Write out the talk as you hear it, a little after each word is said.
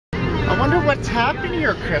wonder what's happening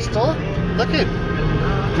here, Crystal. Look at,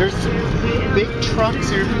 there's big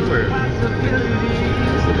trucks everywhere. Look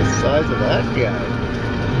at the size of that guy.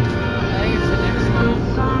 I think it's the next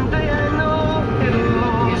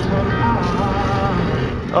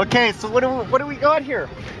one. Okay, so what do we got here?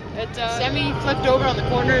 It's semi flipped over on the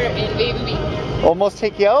corner in Vavenby. Almost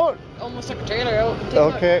take you out? Almost took a trailer out.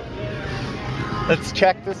 Okay. Let's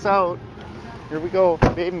check this out. Here we go,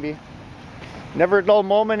 Vavenby. Never a dull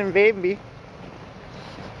moment in Vavenby.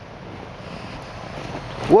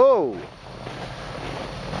 Whoa!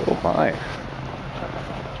 Oh my.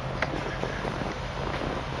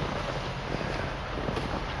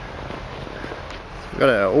 We got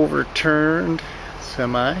an overturned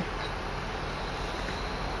semi.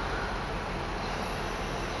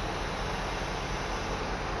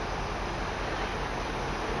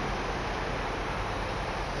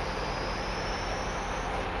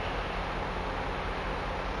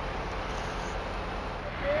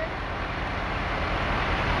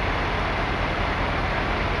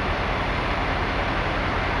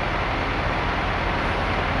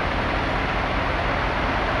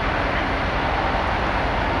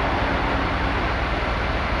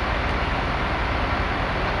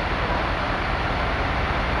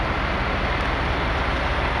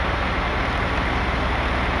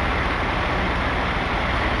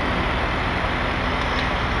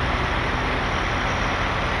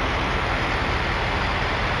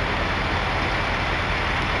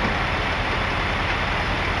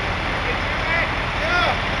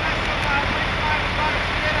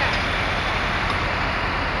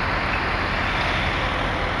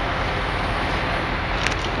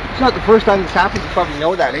 It's not the first time this happens, you probably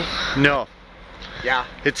know that, eh? No. Yeah.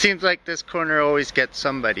 It seems like this corner always gets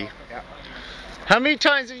somebody. Yeah. How many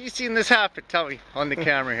times have you seen this happen? Tell me on the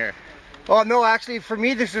camera here. Oh no, actually for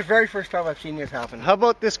me this is the very first time I've seen this happen. How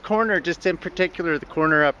about this corner, just in particular, the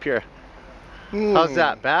corner up here? How's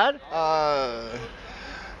that, bad?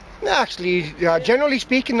 Actually, generally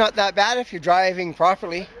speaking, not that bad if you're driving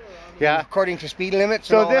properly. Yeah. According to speed limits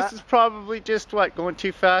So and all this that. is probably just what, going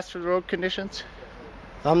too fast for the road conditions?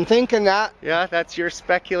 I'm thinking that. Yeah, that's your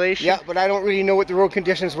speculation? Yeah, but I don't really know what the road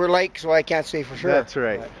conditions were like, so I can't say for sure. That's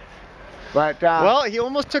right. But well, he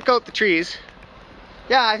almost took out the trees.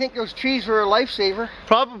 yeah, I think those trees were a lifesaver.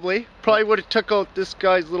 Probably would have took out this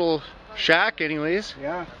guy's little shack anyways.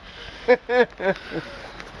 Yeah.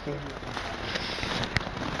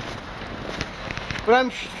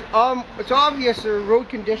 But it's obvious the road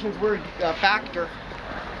conditions were a factor.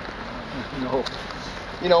 No.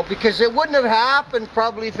 You know, because it wouldn't have happened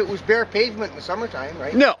probably if it was bare pavement in the summertime,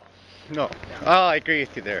 right? No. Oh, I agree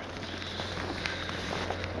with you there.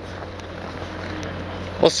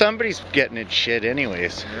 Well, somebody's getting in shit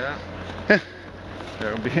anyways. Yeah.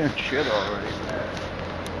 They'll be in shit already.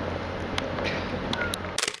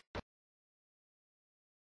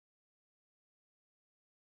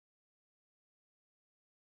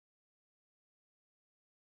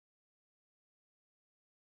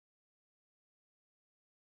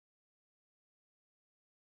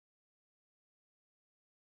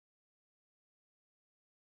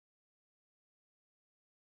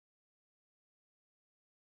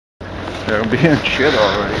 They'll be in shit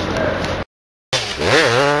already.